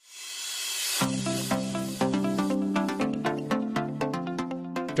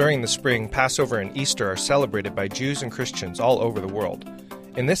During the spring, Passover and Easter are celebrated by Jews and Christians all over the world.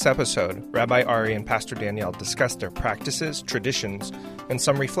 In this episode, Rabbi Ari and Pastor Danielle discuss their practices, traditions, and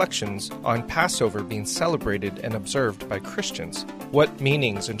some reflections on Passover being celebrated and observed by Christians. What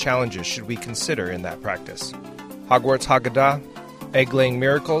meanings and challenges should we consider in that practice? Hogwarts Haggadah, egg-laying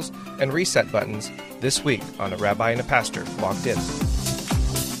miracles, and reset buttons this week on A Rabbi and a Pastor Logged In.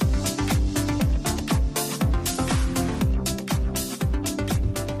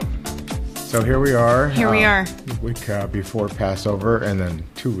 So here we are. A week before Passover, and then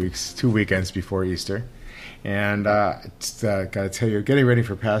 2 weekends before Easter. And got to tell you, getting ready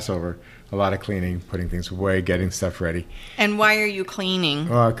for Passover, a lot of cleaning, putting things away, getting stuff ready. And why are you cleaning?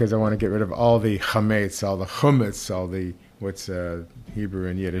 Because I want to get rid of all the chametz, all the hummus, all the, what's Hebrew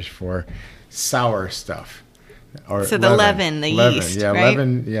and Yiddish for sour stuff. Or so the leaven, the yeast, yeah, right?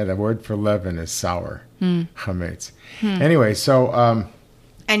 Leaven, yeah, the word for leaven is sour, chametz. Anyway, so...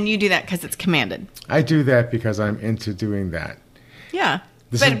 and you do that because it's commanded. I do that because I'm into doing that. Yeah.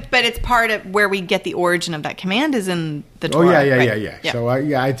 But it's part of where we get the origin of that command is in the Torah. Oh, yeah. So,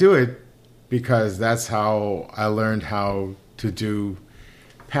 I do it because that's how I learned how to do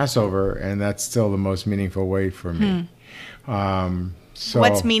Passover, and that's still the most meaningful way for me. So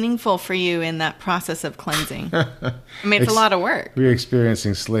what's meaningful for you in that process of cleansing? I mean, it's a lot of work. We're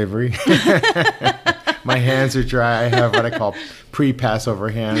experiencing slavery. My hands are dry. I have what I call pre-Passover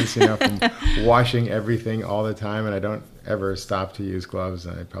hands, from washing everything all the time, and I don't ever stop to use gloves,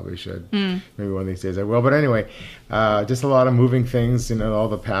 and I probably should. Maybe one of these days I will. But anyway, just a lot of moving things, all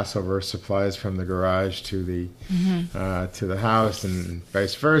the Passover supplies from the garage to the house and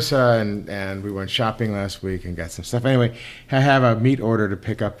vice versa, and we went shopping last week and got some stuff. Anyway, I have a meat order to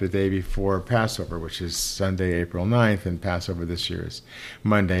pick up the day before Passover, which is Sunday, April 9th, and Passover this year is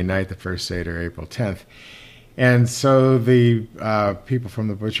Monday night, the first Seder, April 10th. And so the people from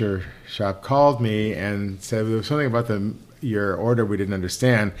the butcher shop called me and said there was something about your order we didn't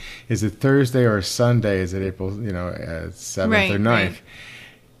understand. Is it Thursday or Sunday? Is it April 7th or 9th? Right.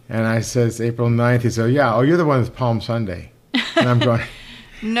 And I says April 9th. He said, yeah, you're the one with Palm Sunday. And I'm going...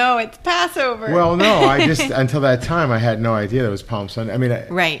 No, it's Passover. Well, no, I just, until that time, I had no idea it was Palm Sunday. I mean,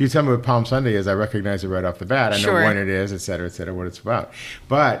 right. You tell me what Palm Sunday is, I recognize it right off the bat. I know when it is, et cetera, what it's about.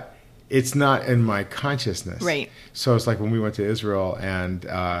 But it's not in my consciousness. Right. So it's like when we went to Israel and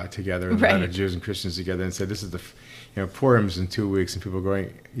together, and a lot of Jews and Christians together, and said, this is the, Purim's in 2 weeks, and people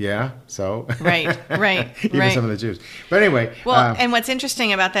going, yeah, so? Right. Even some of the Jews. But anyway. Well, and what's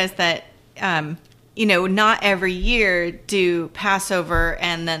interesting about that is that, not every year do Passover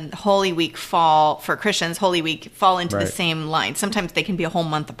and then Holy Week fall, for Christians, Holy Week fall into the same line. Sometimes they can be a whole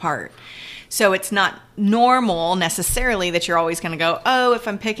month apart. So it's not normal necessarily that you're always going to go, if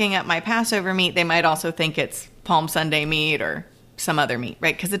I'm picking up my Passover meat, they might also think it's Palm Sunday meat or some other meat,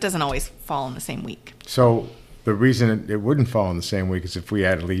 right? Because it doesn't always fall in the same week. So the reason it wouldn't fall in the same week is if we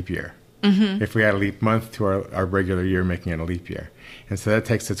add a leap year. Mm-hmm. If we add a leap month to our regular year, making it a leap year. And so that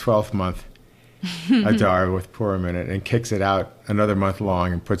takes the 12th month, Adar, with Purim in it, and kicks it out another month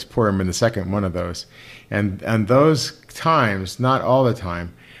long and puts Purim in the second one of those. And those times, not all the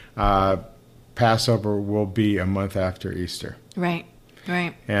time, Passover will be a month after Easter. Right.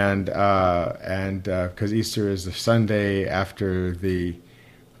 And because Easter is the Sunday after the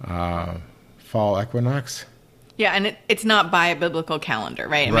fall equinox. Yeah, and it's not by a biblical calendar,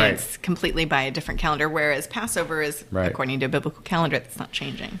 right? I mean, it's completely by a different calendar, whereas Passover is according to a biblical calendar that's not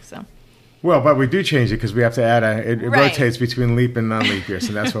changing, so... Well, but we do change it because we have to add it rotates between leap and non-leap years,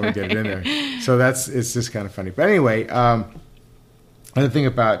 and that's why we get it in there. So it's just kind of funny. But anyway, another thing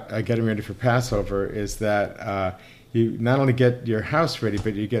about getting ready for Passover is that you not only get your house ready,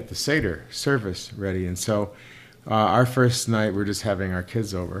 but you get the Seder service ready. And so our first night, we're just having our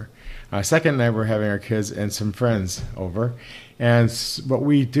kids over. Second night, we're having our kids and some friends over. And what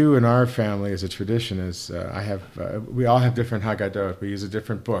we do in our family as a tradition is we all have different Haggadot. We use a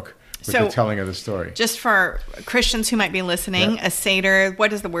different book with the telling of the story. Just for Christians who might be listening, a Seder,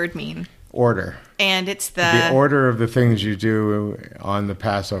 what does the word mean? Order. And it's the order of the things you do on the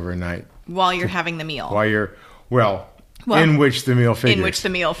Passover night. While you're having the meal. In which the meal figures. In which the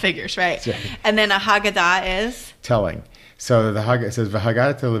meal figures, right. And then a Haggadah is? Telling. So the Haggadah says,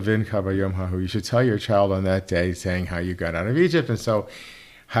 V'hagadah levincha b'yom hahu. You should tell your child on that day, saying how you got out of Egypt. And so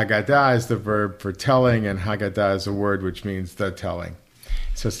Haggadah is the verb for telling, and Haggadah is a word which means the telling.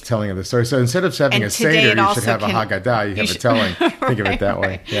 So it's the telling of the story. So instead of having a Seder, you should have a Haggadah. You have a telling. Think of it that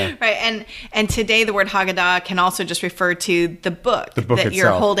way. Yeah. Right. And today the word Haggadah can also just refer to the book that itself.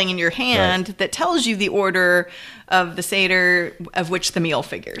 You're holding in your hand that tells you the order of the Seder, of which the meal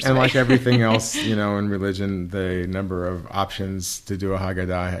figures. And right? like everything else, in religion, the number of options to do a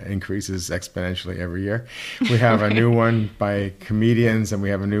Haggadah increases exponentially every year. We have a new one by comedians, and we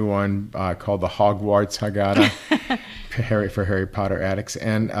have a new one called the Hogwarts Haggadah for Harry Potter addicts.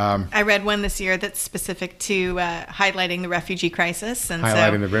 And I read one this year that's specific to highlighting the refugee crisis. And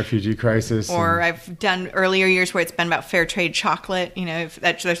the refugee crisis. Or I've done earlier years where it's been about fair trade chocolate. There's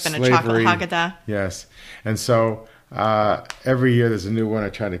been slavery, a chocolate Haggadah. Yes. And so every year there's a new one. I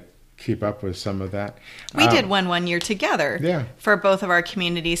try to keep up with some of that. We did one year together for both of our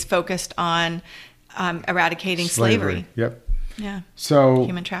communities focused on eradicating slavery. Yep. Yeah. So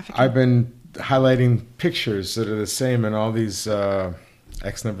human trafficking. I've been highlighting pictures that are the same in all these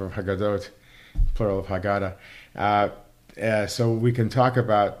X number of Haggadot, plural of Haggadah. So we can talk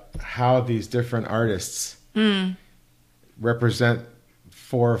about how these different artists represent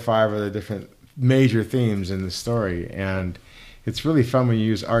 4 or 5 of the different major themes in the story. And it's really fun when you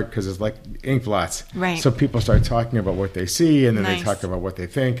use art because it's like ink blots. Right. So people start talking about what they see, and then Nice. they talk about what they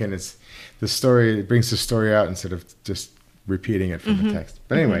think, and it's the story. It brings the story out instead of just repeating it from the text.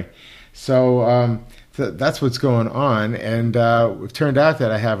 But anyway, so that's what's going on. And it turned out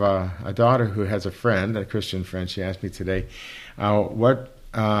that I have a daughter who has a friend, a Christian friend. She asked me today, what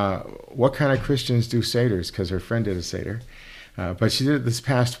kind of Christians do Seders? Because her friend did a Seder. But she did it this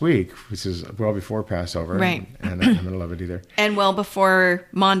past week, which is well before Passover. Right. And I'm going to love it either. And well before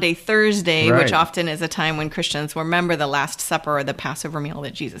Maundy Thursday, Right. which often is a time when Christians remember the Last Supper or the Passover meal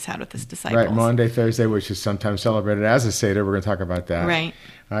that Jesus had with his disciples. Right, Maundy Thursday, which is sometimes celebrated as a Seder. We're going to talk about that. Right.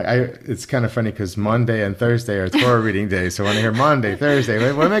 It's kind of funny because Monday and Thursday are Torah reading days. So when I hear Monday,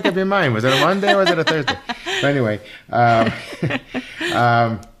 Thursday, what make up your mind? Was it a Monday or was it a Thursday? But anyway,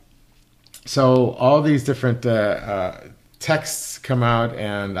 so all these different texts come out,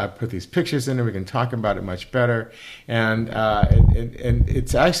 and I put these pictures in, and we can talk about it much better. And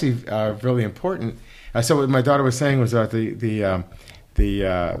it's actually really important. So what my daughter was saying was about the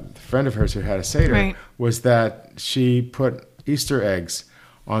friend of hers who had a Seder, Right. was that she put Easter eggs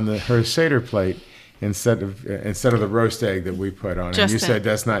on her Seder plate instead of the roast egg that we put on. And you said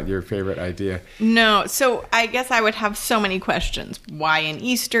that's not your favorite idea. No. So I guess I would have so many questions. Why an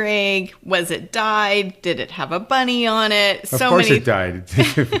Easter egg? Was it dyed? Did it have a bunny on it? Of course it died.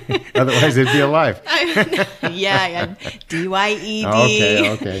 Otherwise it'd be alive. Yeah. D-Y-E-D.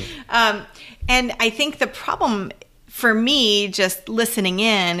 Okay. And I think the problem for me, just listening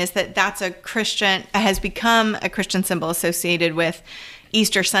in, is that has become a Christian symbol associated with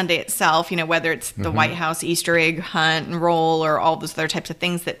Easter Sunday itself, whether it's the White House Easter egg hunt and roll or all those other types of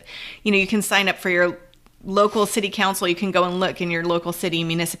things that, you can sign up for your local city council. You can go and look in your local city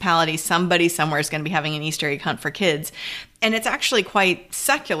municipality. Somebody somewhere is going to be having an Easter egg hunt for kids. And it's actually quite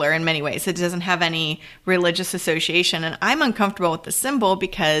secular in many ways. It doesn't have any religious association. And I'm uncomfortable with the symbol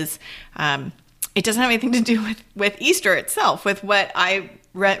because it doesn't have anything to do with Easter itself, with what I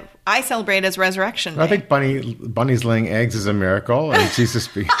celebrate as Resurrection Day. I think bunnies laying eggs is a miracle, and Jesus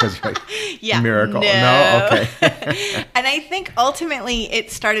because miracle. No, okay. And I think ultimately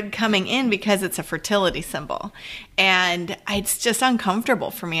it started coming in because it's a fertility symbol, and it's just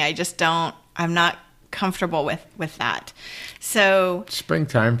uncomfortable for me. I'm not comfortable with that. So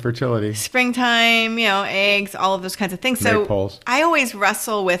springtime fertility, eggs, all of those kinds of things. So maypoles. I always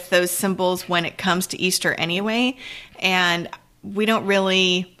wrestle with those symbols when it comes to Easter anyway, and we don't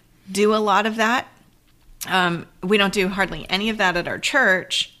really do a lot of that. We don't do hardly any of that at our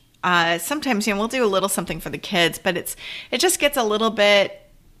church. Sometimes, we'll do a little something for the kids, but it just gets a little bit,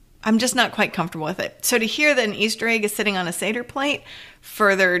 I'm just not quite comfortable with it. So to hear that an Easter egg is sitting on a Seder plate,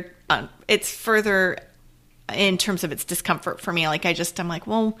 it's further in terms of its discomfort for me. I'm like,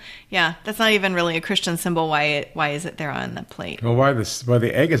 well, yeah, that's not even really a Christian symbol. Why is it there on the plate? Well, why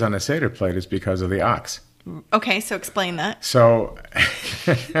the egg is on a Seder plate is because of the ox. Okay, so explain that. So,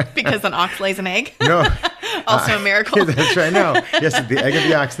 because an ox lays an egg? No. Also a miracle. That's right. No. Yes, the egg of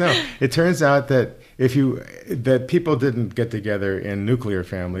the ox. No. It turns out that that people didn't get together in nuclear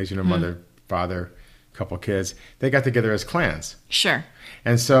families, mother, father, couple kids. They got together as clans. Sure.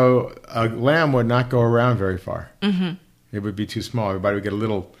 And so a lamb would not go around very far. Mm-hmm. It would be too small. Everybody would get a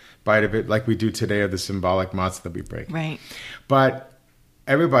little bite of it, like we do today of the symbolic matzah that we break. Right. But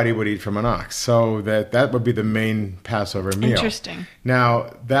everybody would eat from an ox, so that would be the main Passover meal. Interesting.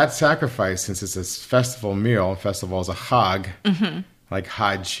 Now, that sacrifice, since it's a festival meal, festival is a Hag, like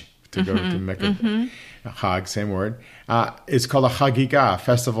Hajj, to go to Mecca. Hag, same word. It's called a Hagigah,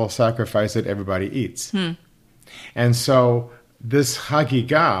 festival sacrifice that everybody eats. And so this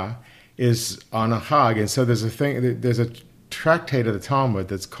Hagigah is on a Hag, and so there's a tractate of the Talmud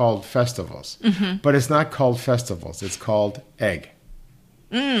that's called festivals. But it's not called festivals. It's called egg.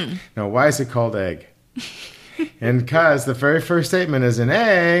 Now, why is it called egg? And because the very first statement is an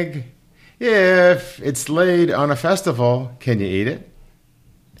egg, if it's laid on a festival, can you eat it?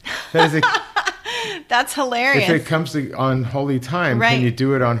 That's hilarious. If it comes on holy time, can you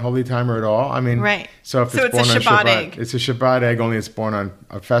do it on holy time or at all? I mean, so if it's born on Shabbat egg. It's a Shabbat egg, only it's born on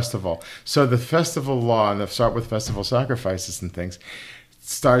a festival. So the festival law, and they start with festival sacrifices and things,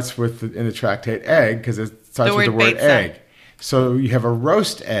 starts with, in the tractate, egg, because it starts with the word egg. So you have a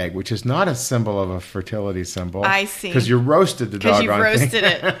roast egg, which is not a symbol of a fertility symbol. I see. Because you roasted the doggone thing. Because you roasted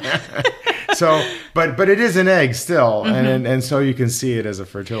it. So, but it is an egg still, and so you can see it as a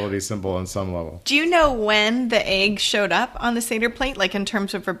fertility symbol on some level. Do you know when the egg showed up on the Seder plate, like in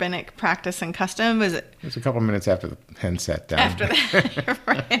terms of rabbinic practice and custom? Was it? It was a couple minutes after the hen sat down. After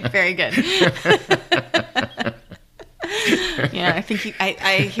that, very good. Yeah, I think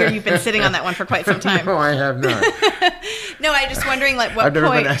I hear you've been sitting on that one for quite some time. No, I have not. No, I'm just wondering, like, what I've never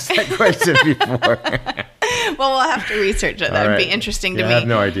been asked that question before. Well, we'll have to research it. That would be interesting to me. I have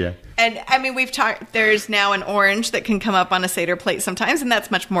no idea. And I mean, we've talked. There's now an orange that can come up on a Seder plate sometimes, and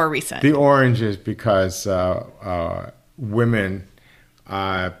that's much more recent. The orange is because women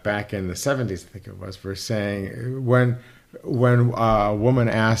back in the 70s, I think it was, were saying when a woman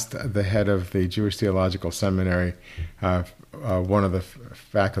asked the head of the Jewish Theological Seminary, one of the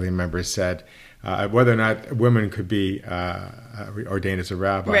faculty members said whether or not women could be ordained as a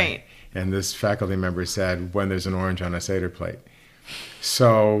rabbi. Right. And this faculty member said, when there's an orange on a Seder plate.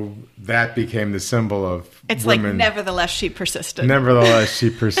 So that became the symbol of it's women. Like, nevertheless, she persisted. Nevertheless, she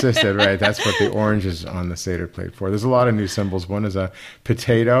persisted, right? That's what the orange is on the Seder plate for. There's a lot of new symbols. One is a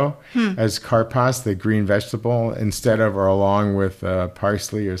potato as karpas, the green vegetable, instead of or along with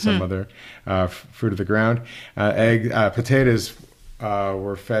parsley or some other fruit of the ground. Potatoes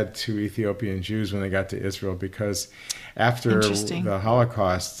were fed to Ethiopian Jews when they got to Israel because after the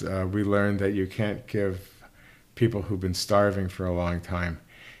Holocaust, we learned that you can't give people who've been starving for a long time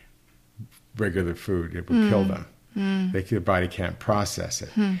regular food. It would kill them. Their body can't process it.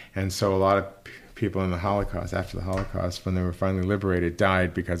 And so a lot of people in the Holocaust, after the Holocaust, when they were finally liberated,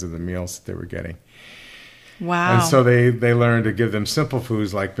 died because of the meals they were getting. Wow. And so they learned to give them simple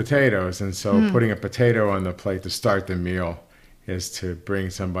foods like potatoes. And so putting a potato on the plate to start the meal is to bring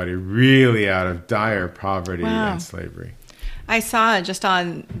somebody really out of dire poverty and slavery. I saw just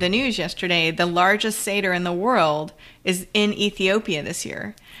on the news yesterday, the largest Seder in the world is in Ethiopia this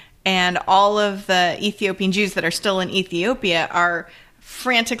year. And all of the Ethiopian Jews that are still in Ethiopia are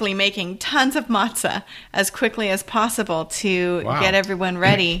frantically making tons of matzah as quickly as possible to get everyone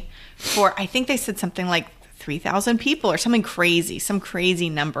ready for, I think they said something like 3,000 people or something crazy, some crazy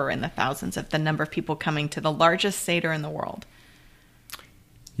number in the thousands of the number of people coming to the largest Seder in the world.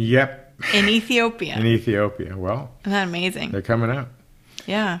 Yep. In Ethiopia. In Ethiopia. Well, isn't that amazing? They're coming out.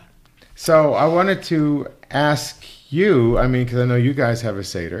 Yeah. So I wanted to ask you, I mean, because I know you guys have a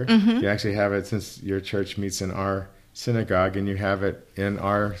Seder. You actually have it since your church meets in our synagogue, and you have it in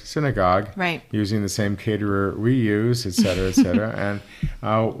our synagogue. Right. Using the same caterer we use, et cetera, et cetera.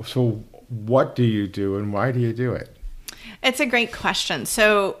 And so what do you do and why do you do it? It's a great question.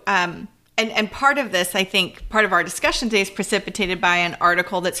 So, And part of this, I think, part of our discussion today is precipitated by an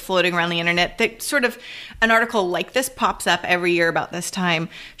article that's floating around the internet that sort of, an article like this pops up every year about this time.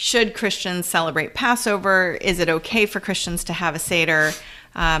 Should Christians celebrate Passover? Is it okay for Christians to have a Seder?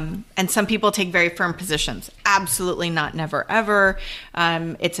 And some people take very firm positions. Absolutely not, never, ever.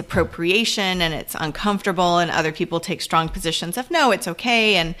 It's appropriation and it's uncomfortable. And other people take strong positions of, no, it's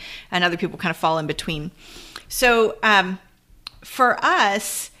okay. And other people kind of fall in between. So for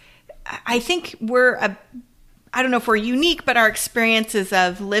us, I think I don't know if we're unique, but our experiences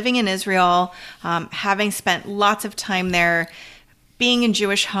of living in Israel, having spent lots of time there, being in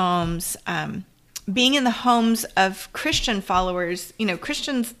Jewish homes, being in the homes of Christian followers,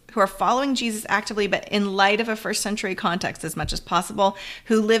 Christians who are following Jesus actively, but in light of a first century context as much as possible,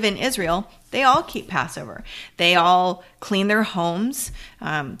 who live in Israel, they all keep Passover. They all clean their homes.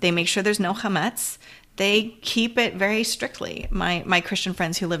 They make sure there's no chametz. They keep it very strictly, my Christian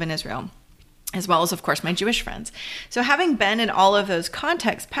friends who live in Israel, as well as, of course, my Jewish friends. So having been in all of those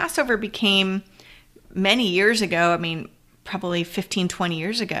contexts, Passover became, many years ago, probably 15, 20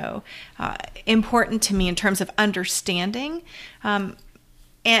 years ago, important to me in terms of understanding and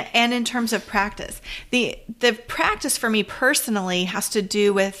in terms of practice. The practice for me personally has to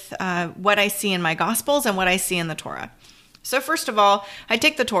do with what I see in my Gospels and what I see in the Torah. So first of all, I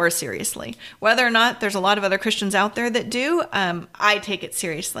take the Torah seriously. Whether or not there's a lot of other Christians out there that do, I take it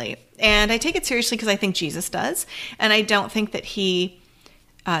seriously. And I take it seriously because I think Jesus does. And I don't think that he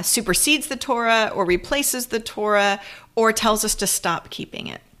supersedes the Torah or replaces the Torah or tells us to stop keeping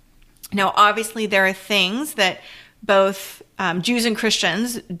it. Now, obviously, there are things that both Jews and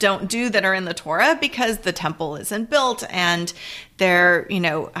Christians don't do that are in the Torah because the temple isn't built and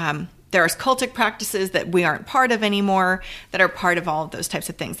there's cultic practices that we aren't part of anymore that are part of all of those types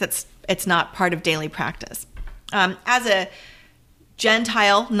of things. It's not part of daily practice. As a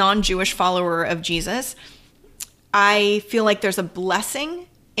Gentile, non-Jewish follower of Jesus, I feel like there's a blessing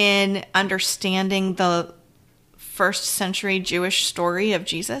in understanding the first century Jewish story of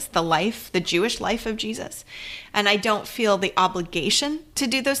Jesus, the Jewish life of Jesus. And I don't feel the obligation to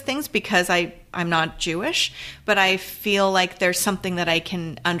do those things because I'm not Jewish, but I feel like there's something that I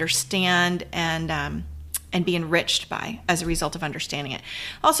can understand and be enriched by as a result of understanding it.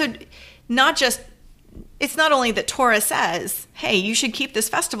 Also, it's not only that Torah says, hey, you should keep this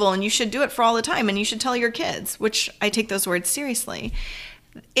festival and you should do it for all the time and you should tell your kids, which I take those words seriously.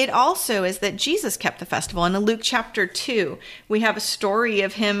 It also is that Jesus kept the festival. In Luke chapter 2, we have a story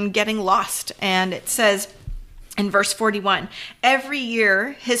of him getting lost. And it says in verse 41, every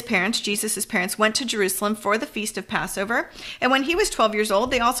year Jesus' parents, went to Jerusalem for the feast of Passover. And when he was 12 years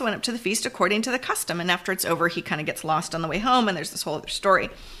old, they also went up to the feast according to the custom. And after it's over, he kind of gets lost on the way home. And there's this whole other story.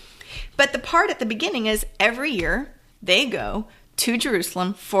 But the part at the beginning is every year they go to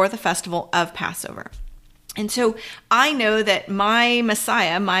Jerusalem for the festival of Passover. And so I know that my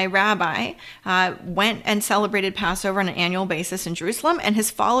Messiah, my rabbi, went and celebrated Passover on an annual basis in Jerusalem, and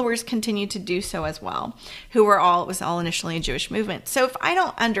his followers continue to do so as well, it was all initially a Jewish movement. So if I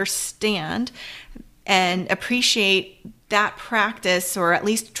don't understand and appreciate that practice, or at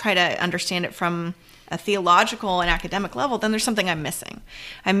least try to understand it from a theological and academic level, then there's something I'm missing.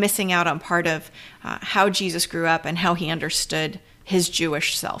 I'm missing out on part of how Jesus grew up and how he understood his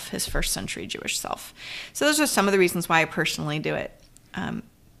Jewish self, his first century Jewish self. So those are some of the reasons why I personally do it.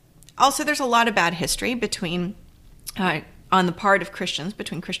 Also, there's a lot of bad history on the part of Christians,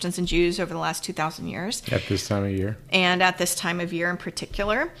 between Christians and Jews over the last 2,000 years. At this time of year. And at this time of year in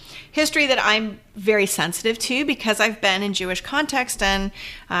particular. History that I'm very sensitive to because I've been in Jewish context and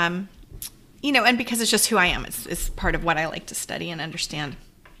because it's just who I am. It's part of what I like to study and understand.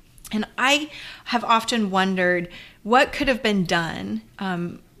 And I have often wondered what could have been done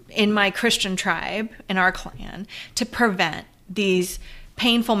in my Christian tribe, in our clan, to prevent these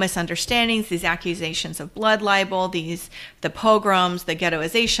painful misunderstandings, these accusations of blood libel, the pogroms, the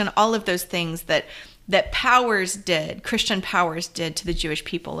ghettoization, all of those things that Christian powers did to the Jewish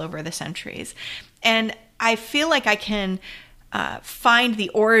people over the centuries. And I feel like I can find the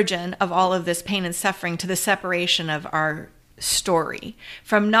origin of all of this pain and suffering to the separation of our story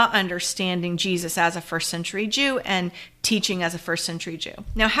from not understanding Jesus as a first century Jew and teaching as a first century Jew.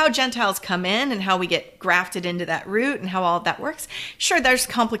 Now, how Gentiles come in and how we get grafted into that root and how all of that works, sure, there's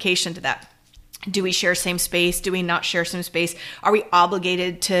complication to that. Do we share same space? Do we not share same space? Are we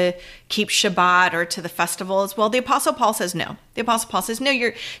obligated to keep Shabbat or to the festivals? Well, the Apostle Paul says no. The Apostle Paul says, no,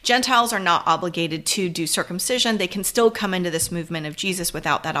 your Gentiles are not obligated to do circumcision. They can still come into this movement of Jesus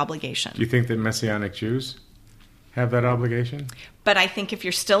without that obligation. Do you think that Messianic Jews have that obligation? But I think if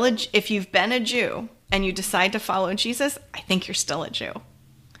you've been a Jew and you decide to follow Jesus, I think you're still a Jew.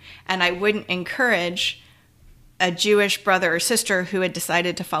 And I wouldn't encourage a Jewish brother or sister who had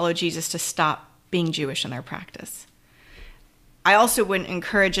decided to follow Jesus to stop being Jewish in their practice. I also wouldn't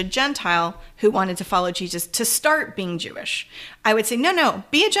encourage a Gentile who wanted to follow Jesus to start being Jewish. I would say, no,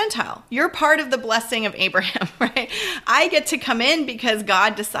 be a Gentile. You're part of the blessing of Abraham, right? I get to come in because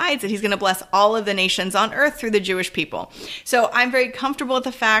God decides that he's going to bless all of the nations on earth through the Jewish people. So I'm very comfortable with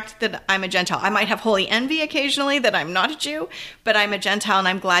the fact that I'm a Gentile. I might have holy envy occasionally that I'm not a Jew, but I'm a Gentile and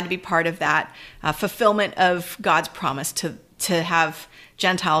I'm glad to be part of that fulfillment of God's promise to have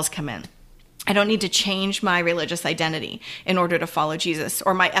Gentiles come in. I don't need to change my religious identity in order to follow Jesus,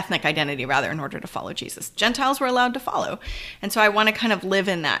 or my ethnic identity, rather, in order to follow Jesus. Gentiles were allowed to follow. And so I want to kind of live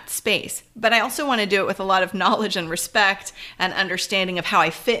in that space. But I also want to do it with a lot of knowledge and respect and understanding of how I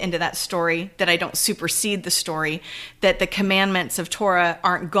fit into that story, that I don't supersede the story, that the commandments of Torah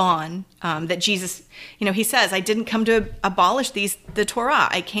aren't gone, that Jesus, he says, I didn't come to abolish the Torah.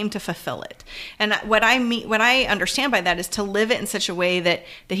 I came to fulfill it. And what I understand by that is to live it in such a way that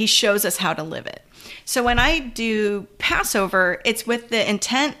he shows us how to live it. So when I do Passover, it's with the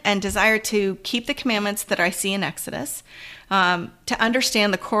intent and desire to keep the commandments that I see in Exodus, to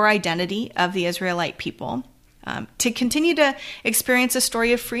understand the core identity of the Israelite people, to continue to experience a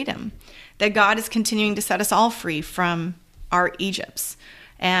story of freedom, that God is continuing to set us all free from our Egypts,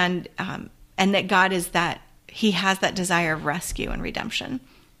 and that God is that he has that desire of rescue and redemption.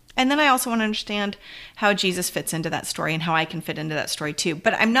 And then I also want to understand how Jesus fits into that story and how I can fit into that story too.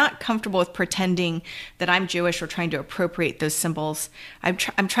 But I'm not comfortable with pretending that I'm Jewish or trying to appropriate those symbols. I'm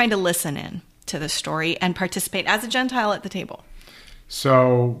trying to listen in to the story and participate as a Gentile at the table.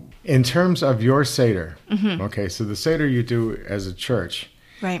 So in terms of your Seder, okay, so the Seder you do as a church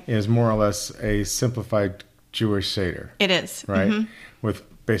is more or less a simplified Jewish Seder. It is. Right? With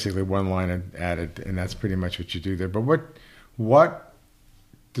basically one line added, and that's pretty much what you do there. But what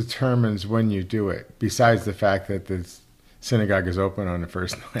determines when you do it, besides the fact that the synagogue is open on the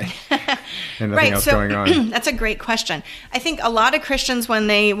first night and nothing else going on? That's a great question. I think a lot of Christians, when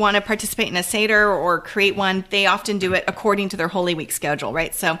they want to participate in a Seder or create one, they often do it according to their Holy Week schedule,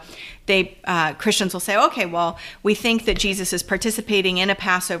 right? So Christians will say, okay, well, we think that Jesus is participating in a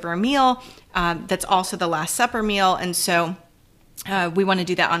Passover meal that's also the Last Supper meal, and so we want to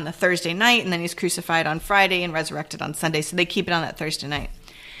do that on the Thursday night, and then he's crucified on Friday and resurrected on Sunday, so they keep it on that Thursday night.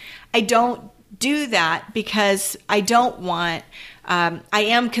 I don't do that because I don't want, I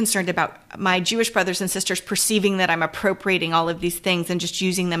am concerned about my Jewish brothers and sisters perceiving that I'm appropriating all of these things and just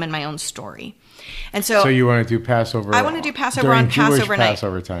using them in my own story. And so you want to do Passover? I want to do Passover on Passover night.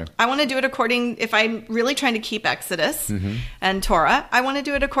 Passover time. I want to do it if I'm really trying to keep Exodus and Torah, I want to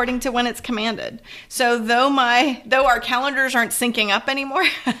do it according to when it's commanded. So though our calendars aren't syncing up anymore,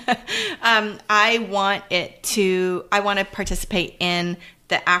 I want to participate in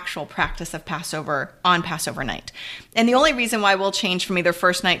the actual practice of Passover on Passover night. And the only reason why we'll change from either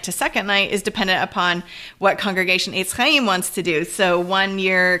first night to second night is dependent upon what congregation Eitz Chaim wants to do. So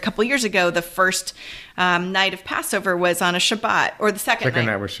a couple years ago, the first night of Passover was on a Shabbat, or the second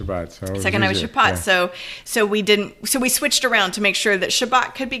night was Shabbat. Second night was Shabbat. Yeah. So we switched around to make sure that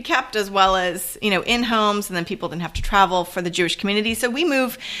Shabbat could be kept as well as, in homes, and then people didn't have to travel for the Jewish community. So we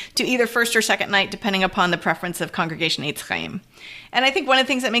move to either first or second night, depending upon the preference of congregation Eitz Chaim. And I think one of the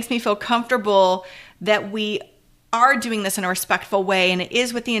things that makes me feel comfortable that we are doing this in a respectful way, and it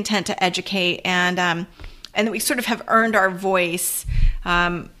is with the intent to educate, and that we sort of have earned our voice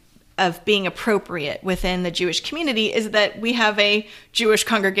of being appropriate within the Jewish community, is that we have a Jewish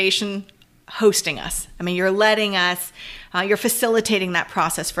congregation hosting us. I mean, you're letting us, you're facilitating that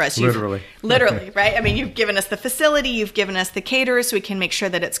process for us. Literally, right? I mean, you've given us the facility, you've given us the caterer so we can make sure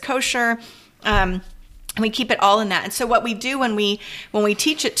that it's kosher. And we keep it all in that. And so what we do when we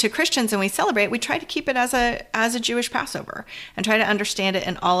teach it to Christians and we celebrate, we try to keep it as a Jewish Passover and try to understand it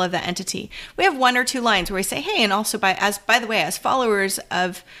in all of the entity. We have one or two lines where we say, hey, and also by the way, as followers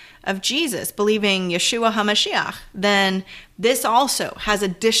of Jesus, believing Yeshua HaMashiach, then this also has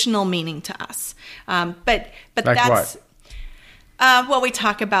additional meaning to us. But like that's what? We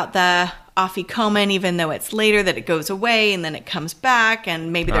talk about the Afikomen, even though it's later, that it goes away and then it comes back,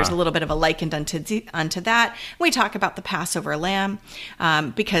 and maybe there's a little bit of a likened unto that. We talk about the Passover lamb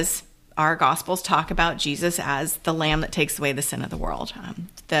because our Gospels talk about Jesus as the lamb that takes away the sin of the world.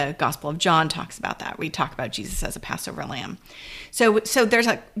 The Gospel of John talks about that. We talk about Jesus as a Passover lamb. So there's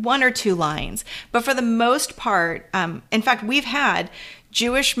one or two lines. But for the most part, in fact, we've had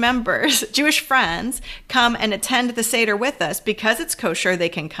Jewish friends come and attend the Seder with us because it's kosher. They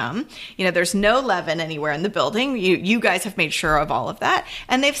can come. There's no leaven anywhere in the building. You guys have made sure of all of that.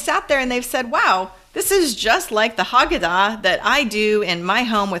 And they've sat there and they've said, wow, this is just like the Haggadah that I do in my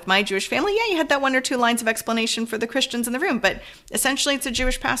home with my Jewish family. Yeah, you had that one or two lines of explanation for the Christians in the room, but essentially it's a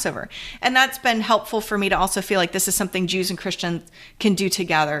Jewish Passover. And that's been helpful for me to also feel like this is something Jews and Christians can do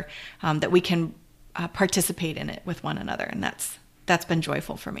together, that we can participate in it with one another. And that's been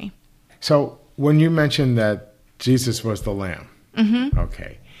joyful for me. So when you mentioned that Jesus was the Lamb,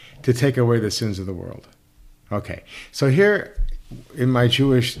 okay, to take away the sins of the world, okay. So here in my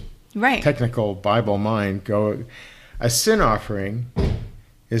Jewish technical Bible mind, a sin offering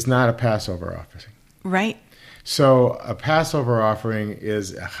is not a Passover offering. Right. So a Passover offering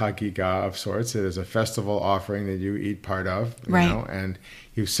is a Haggadah of sorts. It is a festival offering that you eat part of, and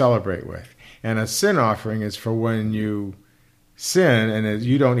you celebrate with. And a sin offering is for when you sin, and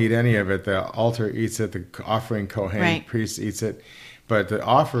you don't eat any of it. The altar eats it. The offering Kohen priest eats it, but the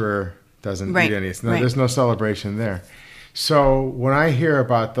offerer doesn't eat any. There's no celebration there. So when I hear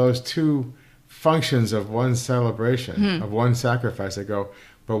about those two functions of one celebration, of one sacrifice, I go,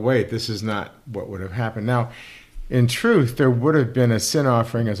 but wait, this is not what would have happened. Now, in truth, there would have been a sin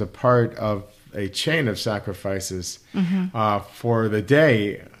offering as a part of a chain of sacrifices for the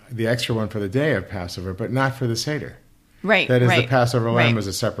day, the extra one for the day of Passover, but not for the Seder. Right. That is, the Passover lamb was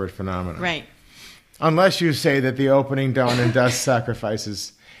a separate phenomenon. Right. Unless you say that the opening dawn and dusk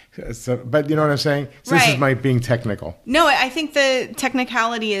sacrifices So, but you know what I'm saying? So Right. This is my being technical. No, I think the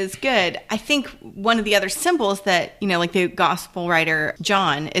technicality is good. I think one of the other symbols that, like the gospel writer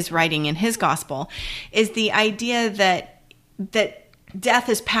John is writing in his gospel is the idea that death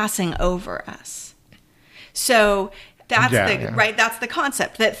is passing over us. So that's right. That's the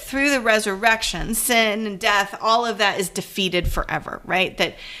concept, that through the resurrection, sin and death, all of that is defeated forever, right?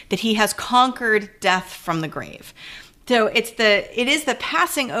 That he has conquered death from the grave. So it is the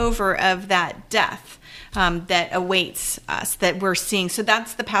passing over of that death that awaits us, that we're seeing. So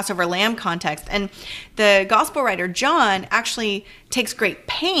that's the Passover lamb context. And the gospel writer John actually takes great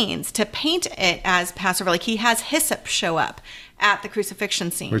pains to paint it as Passover. Like he has hyssop show up at the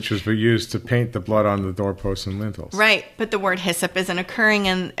crucifixion scene. Which was used to paint the blood on the doorposts and lintels. Right, but the word hyssop isn't occurring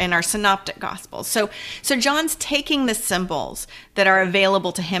in our synoptic gospels. So John's taking the symbols that are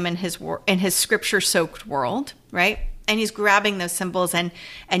available to him in his scripture-soaked world, right? And he's grabbing those symbols and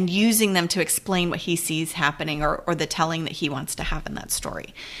using them to explain what he sees happening or the telling that he wants to have in that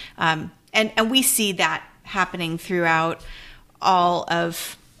story. And we see that happening throughout all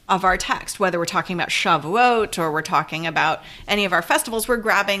of our text, whether we're talking about Shavuot or we're talking about any of our festivals, we're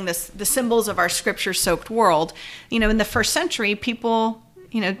grabbing the symbols of our scripture-soaked world. In the first century, people,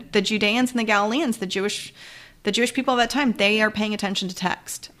 the Judeans and the Galileans, the Jewish people of that time, they are paying attention to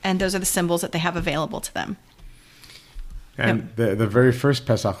text, and those are the symbols that they have available to them. And the very first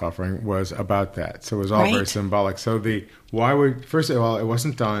Pesach offering was about that. So it was all very symbolic. So first of all, it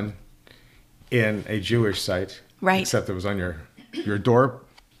wasn't done in a Jewish site, except it was on your door.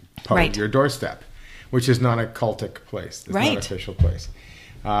 Your doorstep, which is not a cultic place. It's not an official place.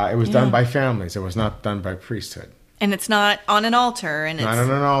 It was done by families. It was not done by priesthood. And it's not on an altar. Not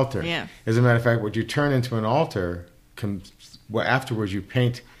on an altar. Yeah. As a matter of fact, what you turn into an altar, afterwards you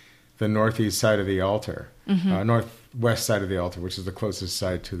paint the northeast side of the altar, northwest side of the altar, which is the closest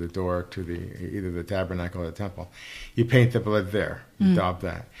side to the door, to either the tabernacle or the temple. You paint the blood there, you daub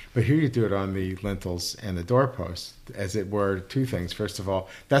that. But here you do it on the lintels and the doorposts, as it were two things. First of all,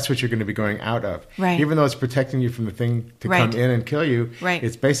 that's what you're going to be going out of. Right. Even though it's protecting you from the thing to come in and kill you,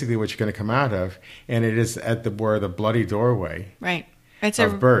 it's basically what you're going to come out of. And it is at the bloody doorway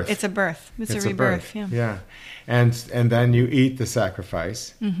of birth. It's a birth. It's a rebirth. Yeah. And then you eat the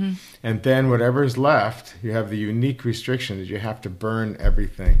sacrifice. Mm-hmm. And then whatever's left, you have the unique restriction that you have to burn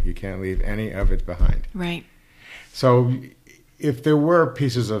everything. You can't leave any of it behind. Right. So if there were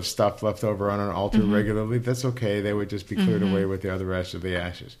pieces of stuff left over on an altar regularly, that's okay. They would just be cleared away with the other rest of the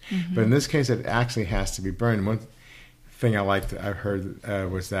ashes. Mm-hmm. But in this case, it actually has to be burned. One thing I've heard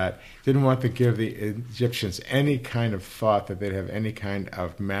was that didn't want to give the Egyptians any kind of thought that they'd have any kind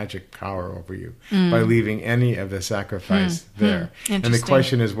of magic power over you by leaving any of the sacrifice there. And the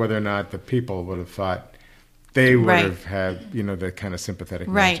question is whether or not the people would have thought they would have had, the kind of sympathetic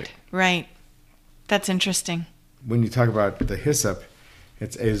magic. Right. That's interesting. When you talk about the hyssop,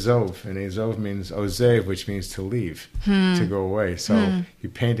 it's azov, and azov means ozev, which means to leave, to go away. So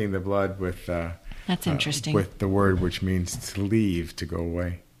you're painting the blood with that's interesting. With the word which means to leave, to go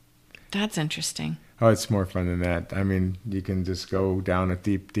away. That's interesting. Oh, it's more fun than that. I mean, you can just go down a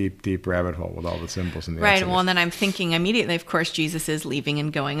deep, deep, deep rabbit hole with all the symbols in the Right. Exodus. Well, and then I'm thinking immediately, of course, Jesus is leaving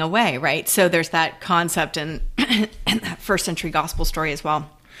and going away, right? So there's that concept in that first century gospel story as well.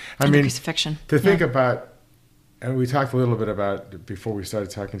 I mean, crucifixion. To think about, and we talked a little bit about, before we started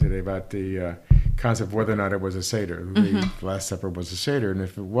talking today, about the concept of whether or not it was a Seder. The Last Supper was a Seder. And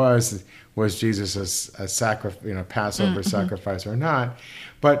if it was Jesus a Passover sacrifice or not?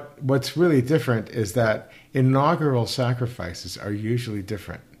 But what's really different is that inaugural sacrifices are usually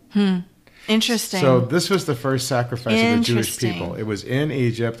different. Interesting. So this was the first sacrifice of the Jewish people. It was in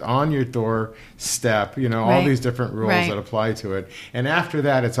Egypt, on your doorstep, all these different rules that apply to it. And after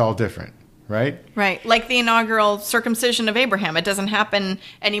that, it's all different. Right? Right. Like the inaugural circumcision of Abraham. It doesn't happen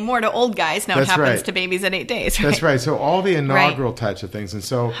anymore to old guys. Now it happens to babies at 8 days. Right? That's right. So all the inaugural types of things. And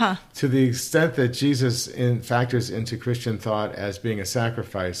so to the extent that Jesus factors into Christian thought as being a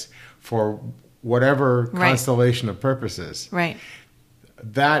sacrifice for whatever constellation of purposes,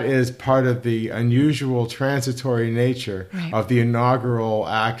 that is part of the unusual transitory nature of the inaugural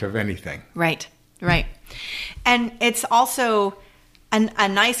act of anything. Right. And it's also a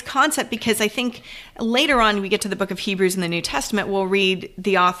nice concept, because I think later on we get to the book of Hebrews in the New Testament, we'll read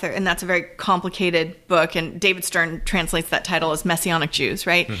the author, and that's a very complicated book, and David Stern translates that title as Messianic Jews,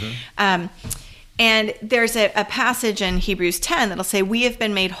 right? And there's a passage in Hebrews 10 that'll say, we have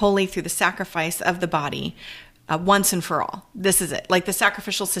been made holy through the sacrifice of the body once and for all. This is it. Like the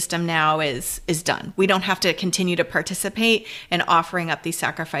sacrificial system now is done. We don't have to continue to participate in offering up these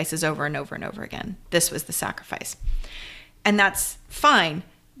sacrifices over and over and over again. This was the sacrifice. And that's fine.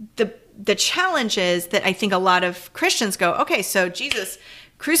 the challenge is that I think a lot of Christians go, okay, so Jesus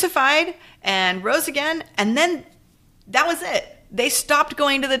crucified and rose again, and then that was it. They stopped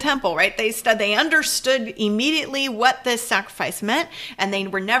going to the temple, right? They understood immediately what this sacrifice meant, and they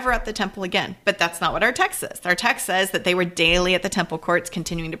were never at the temple again. But that's not what our text says. Our text says that they were daily at the temple courts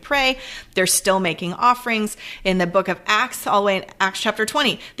continuing to pray. They're still making offerings. In the book of Acts, all the way in Acts chapter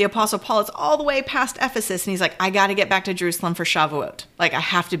 20, the Apostle Paul is all the way past Ephesus, and he's like, I got to get back to Jerusalem for Shavuot. Like, I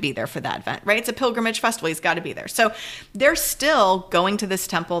have to be there for that event, right? It's a pilgrimage festival. He's got to be there. So they're still going to this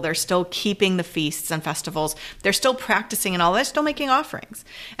temple. They're still keeping the feasts and festivals. They're still practicing and all that. Still making offerings.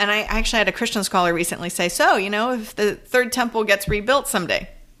 And I actually had a Christian scholar recently say, so, if the third temple gets rebuilt someday,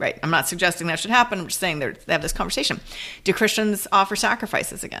 right? I'm not suggesting that should happen. I'm just saying they have this conversation. Do Christians offer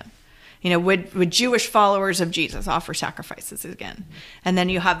sacrifices again? Would Jewish followers of Jesus offer sacrifices again? And then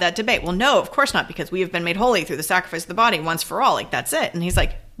you have that debate. Well, no, of course not, because we have been made holy through the sacrifice of the body once for all. Like, that's it. And he's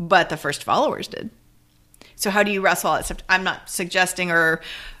like, but the first followers did. So how do you wrestle it? I'm not suggesting or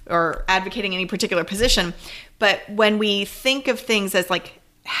advocating any particular position, but when we think of things as like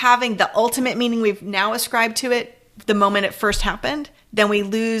having the ultimate meaning we've now ascribed to it the moment it first happened, then we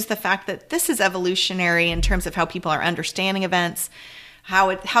lose the fact that this is evolutionary in terms of how people are understanding events,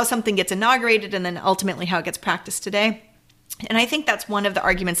 how something gets inaugurated, and then ultimately how it gets practiced today. And I think that's one of the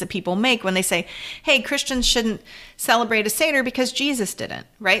arguments that people make when they say, hey, Christians shouldn't celebrate a Seder because Jesus didn't,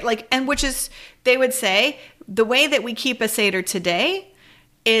 right? They would say, the way that we keep a Seder today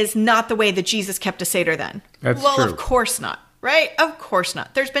is not the way that Jesus kept a Seder then. That's true. Of course not, right? Of course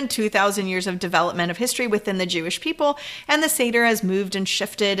not. There's been 2,000 years of development of history within the Jewish people, and the Seder has moved and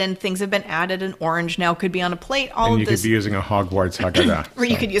shifted, and things have been added, and orange now could be on a plate. And you could be using a Hogwarts Haggadah. Or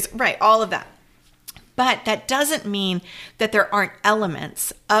you could use, right, all of that. But that doesn't mean that there aren't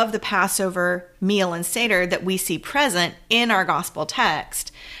elements of the Passover meal and Seder that we see present in our gospel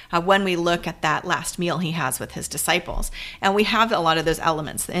text when we look at that last meal he has with his disciples. And we have a lot of those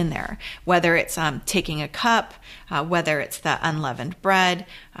elements in there, whether it's taking a cup, whether it's the unleavened bread,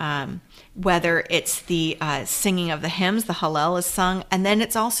 whether it's the singing of the hymns, the Hallel is sung. And then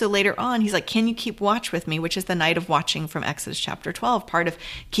it's also later on, he's like, can you keep watch with me, which is the night of watching from Exodus chapter 12, part of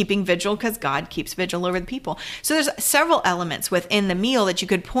keeping vigil because God keeps vigil over the people. So there's several elements within the meal that you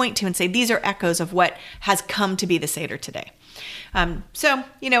could point to and say, these are echoes of what has come to be the Seder today.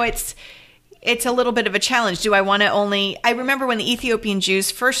 It's a little bit of a challenge. Do I want to I remember when the Ethiopian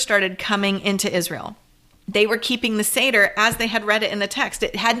Jews first started coming into Israel, they were keeping the Seder as they had read it in the text.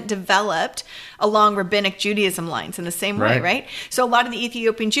 It hadn't developed along rabbinic Judaism lines in the same way, right? So a lot of the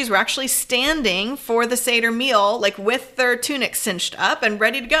Ethiopian Jews were actually standing for the Seder meal, like with their tunics cinched up and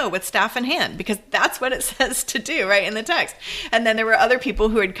ready to go with staff in hand, because that's what it says to do, right, in the text. And then there were other people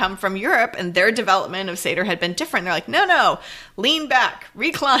who had come from Europe, and their development of Seder had been different. They're like, no, lean back,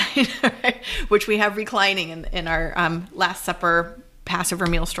 recline, right? Which we have reclining in our Last Supper Passover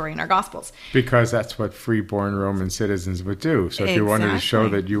meal story in our Gospels. Because that's what freeborn Roman citizens would do. So if you wanted to show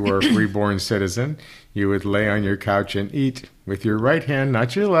that you were a freeborn citizen, you would lay on your couch and eat with your right hand,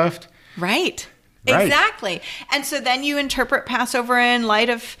 not your left. Right. Exactly. And so then you interpret Passover in light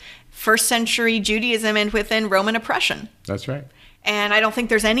of first century Judaism and within Roman oppression. That's right. And I don't think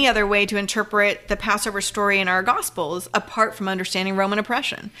there's any other way to interpret the Passover story in our Gospels apart from understanding Roman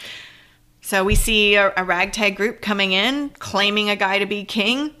oppression. So we see a ragtag group coming in, claiming a guy to be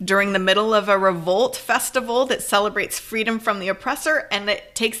king during the middle of a revolt festival that celebrates freedom from the oppressor and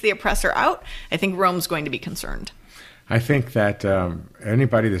that takes the oppressor out. I think Rome's going to be concerned. I think that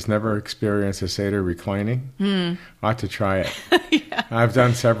anybody that's never experienced a Seder reclining ought to try it. Yeah. I've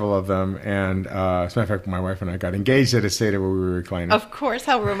done several of them, and as a matter of fact, my wife and I got engaged at a Seder where we were reclining. Of course,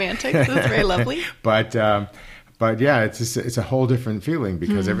 how romantic. This is very lovely. But yeah, it's a whole different feeling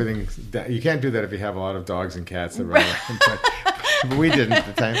because everything, you can't do that if you have a lot of dogs and cats around. But we didn't at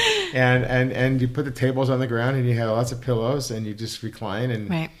the time. And you put the tables on the ground and you have lots of pillows and you just recline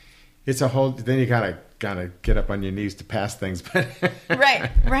and it's a whole, then you gotta get up on your knees to pass things.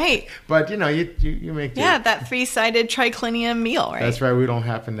 Right. But you make that three-sided triclinium meal, right? That's right. We don't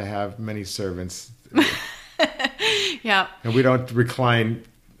happen to have many servants. Yeah. And we don't recline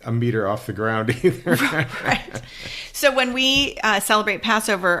a meter off the ground either. Right. So when we celebrate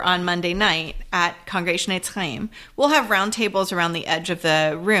Passover on Monday night at Congregation Eitz Chaim, we'll have round tables around the edge of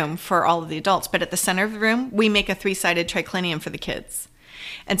the room for all of the adults. But at the center of the room, we make a three-sided triclinium for the kids.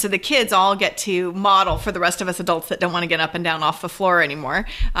 And so the kids all get to model for the rest of us adults that don't want to get up and down off the floor anymore,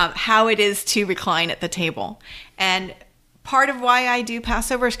 how it is to recline at the table. And part of why I do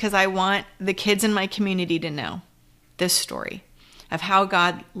Passover is because I want the kids in my community to know this story of how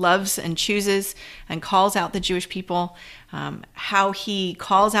God loves and chooses and calls out the Jewish people how he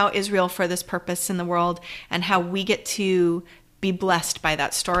calls out Israel for this purpose in the world, and how we get to be blessed by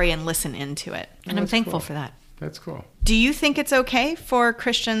that story and listen into it. And I'm thankful for that. That's cool. Do you think it's okay for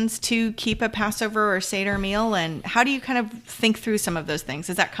Christians to keep a Passover or Seder meal? And how do you kind of think through some of those things?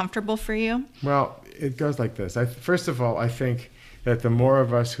 Is that comfortable for you? Well, it goes like this. First of all, I think that the more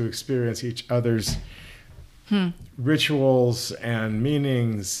of us who experience each other's rituals and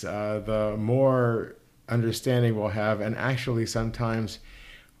meanings, the more understanding we'll have. And actually, sometimes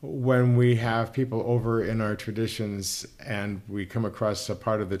when we have people over in our traditions and we come across a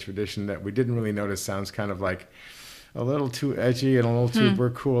part of the tradition that we didn't really notice sounds kind of like a little too edgy and a little too we're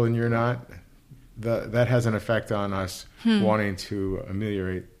cool and you're not, that has an effect on us wanting to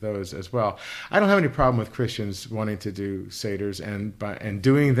ameliorate those as well. I don't have any problem with Christians wanting to do Seders and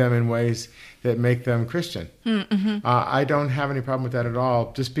doing them in ways that make them Christian. I don't have any problem with that at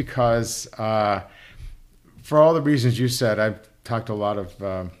all, just because for all the reasons you said. I've talked to a lot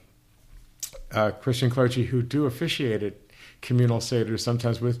of Christian clergy who do officiate at communal seders,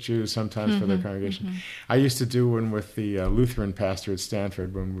 sometimes with Jews, sometimes for their congregation. I used to do one with the Lutheran pastor at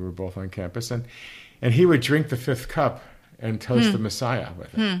Stanford when we were both on campus, and he would drink the fifth cup and toast the Messiah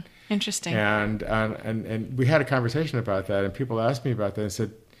with it. Interesting. And we had a conversation about that, and people asked me about that and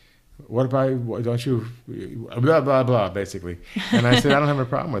said, what about, don't you, blah, blah, blah, basically. And I said, I don't have a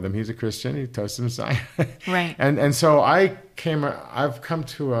problem with him. He's a Christian. He toasts the Messiah. Right. And so I've come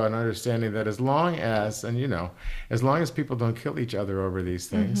to an understanding that as long as people don't kill each other over these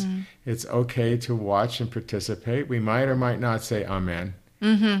things, it's okay to watch and participate. We might or might not say amen.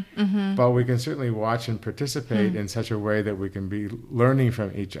 But we can certainly watch and participate in such a way that we can be learning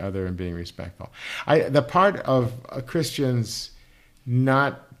from each other and being respectful. The part of Christians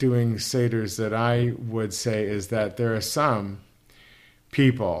not doing seders that I would say is that there are some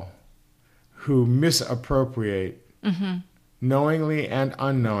people who misappropriate knowingly and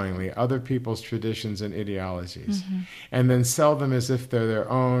unknowingly other people's traditions and ideologies, and then sell them as if they're their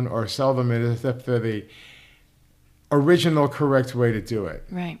own, or sell them as if they're the original correct way to do it.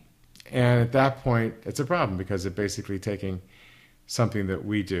 Right. And at that point, it's a problem, because they're basically taking something that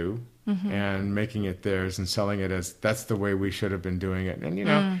we do and making it theirs and selling it as that's the way we should have been doing it.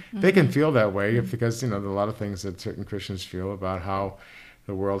 And, they can feel that way because, there are a lot of things that certain Christians feel about how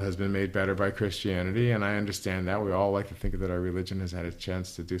the world has been made better by Christianity. And I understand that. We all like to think that our religion has had a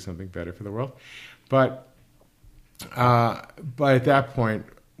chance to do something better for the world. But at that point,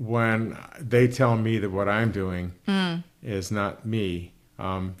 when they tell me that what I'm doing is not me,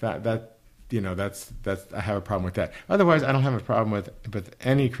 that's I have a problem with that. Otherwise, I don't have a problem with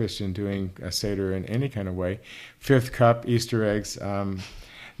any Christian doing a Seder in any kind of way. Fifth cup, Easter eggs.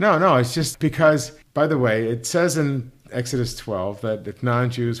 No, it's just because, by the way, it says in Exodus 12 that if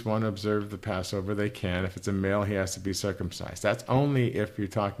non-Jews want to observe the Passover, they can. If it's a male, he has to be circumcised. That's only if you're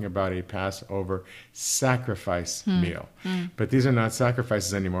talking about a Passover sacrifice meal. But these are not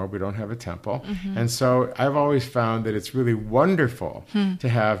sacrifices anymore. We don't have a temple. And so I've always found that it's really wonderful to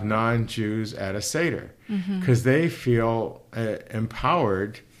have non-Jews at a Seder, because they feel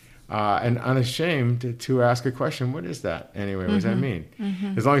empowered and unashamed to ask a question. What is that anyway? What does that mean?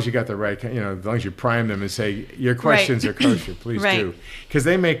 As long as you got the right, as long as you prime them and say, your questions are kosher, please do. Because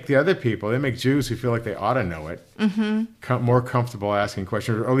they make Jews who feel like they ought to know it, more comfortable asking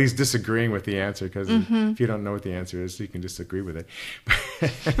questions, or at least disagreeing with the answer, because if you don't know what the answer is, you can disagree with it.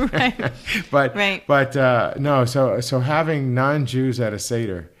 So having non-Jews at a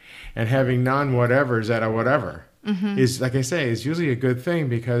Seder and having non-whatevers at a whatever is, like I say, is usually a good thing,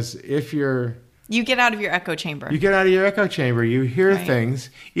 because if you get out of your echo chamber. You hear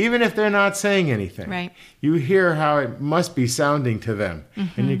things, even if they're not saying anything. Right. You hear how it must be sounding to them.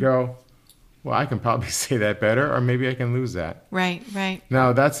 And you go, well, I can probably say that better, or maybe I can lose that. Right.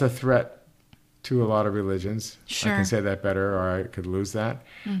 Now, that's a threat to a lot of religions. Sure. I can say that better, or I could lose that.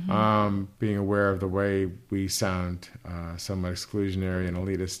 Being aware of the way we sound somewhat exclusionary and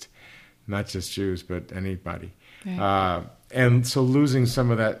elitist, not just Jews, but anybody. Right. And so losing some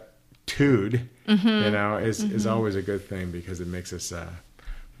of that tude, is always a good thing, because it makes us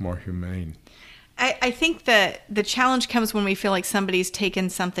more humane. I think that the challenge comes when we feel like somebody's taken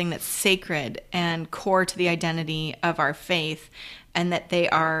something that's sacred and core to the identity of our faith, and that they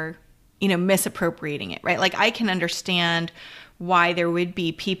are, misappropriating it, right? Like, I can understand why there would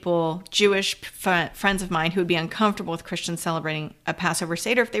be people, Jewish friends of mine, who would be uncomfortable with Christians celebrating a Passover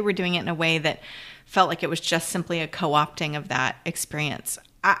Seder if they were doing it in a way that felt like it was just simply a co-opting of that experience.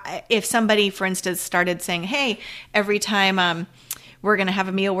 If somebody, for instance, started saying, hey, every time we're going to have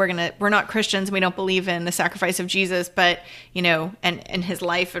a meal, we're not Christians, and we don't believe in the sacrifice of Jesus, but, and his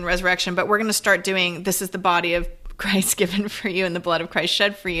life and resurrection, but we're going to start doing, this is the body of Christ given for you and the blood of Christ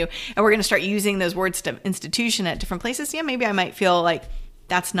shed for you, and we're going to start using those words to institution at different places, yeah, maybe I might feel like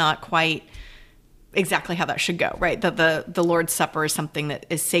that's not quite exactly how that should go, right? That the Lord's Supper is something that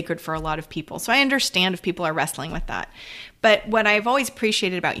is sacred for a lot of people. So I understand if people are wrestling with that. But what I've always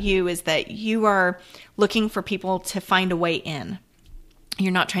appreciated about you is that you are looking for people to find a way in.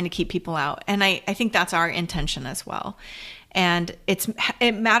 You're not trying to keep people out. And I think that's our intention as well. And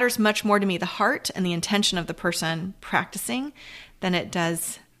it matters much more to me, the heart and the intention of the person practicing, than it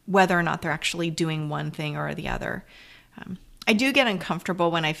does whether or not they're actually doing one thing or the other. I do get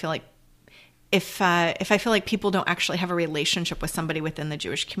uncomfortable when I feel like if I feel like people don't actually have a relationship with somebody within the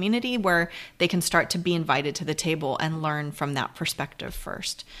Jewish community where they can start to be invited to the table and learn from that perspective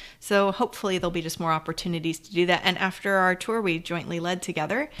first. So hopefully there'll be just more opportunities to do that. And after our tour we jointly led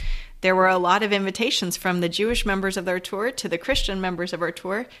together, there were a lot of invitations from the Jewish members of our tour to the Christian members of our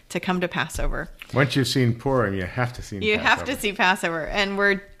tour to come to Passover. Once you've seen Purim, you have to see Passover. You have to see Passover.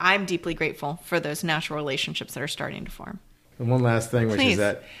 And I'm deeply grateful for those natural relationships that are starting to form. And one last thing, which Please. is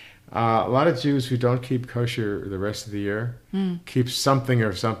that a lot of Jews who don't keep kosher the rest of the year keep something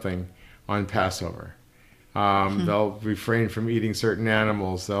on Passover. They'll refrain from eating certain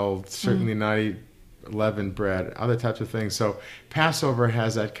animals. They'll certainly not eat leavened bread, other types of things. So Passover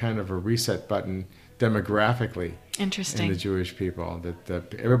has that kind of a reset button demographically in the Jewish people,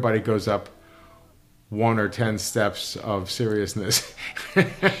 that everybody goes up 1 or 10 steps of seriousness. I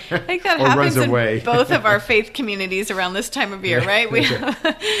think that or happens runs away. in both of our faith communities around this time of year, right? We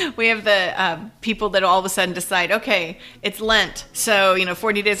have the people that all of a sudden decide, okay, it's Lent, so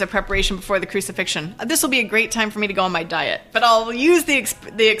 40 days of preparation before the crucifixion. This will be a great time for me to go on my diet, but I'll use the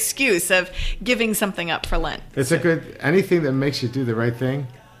excuse of giving something up for Lent. It's anything that makes you do the right thing,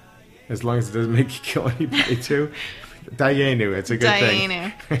 as long as it doesn't make you kill anybody too. Dayenu, it's a good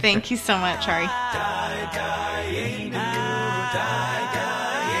thing. Thank you so much, Ari.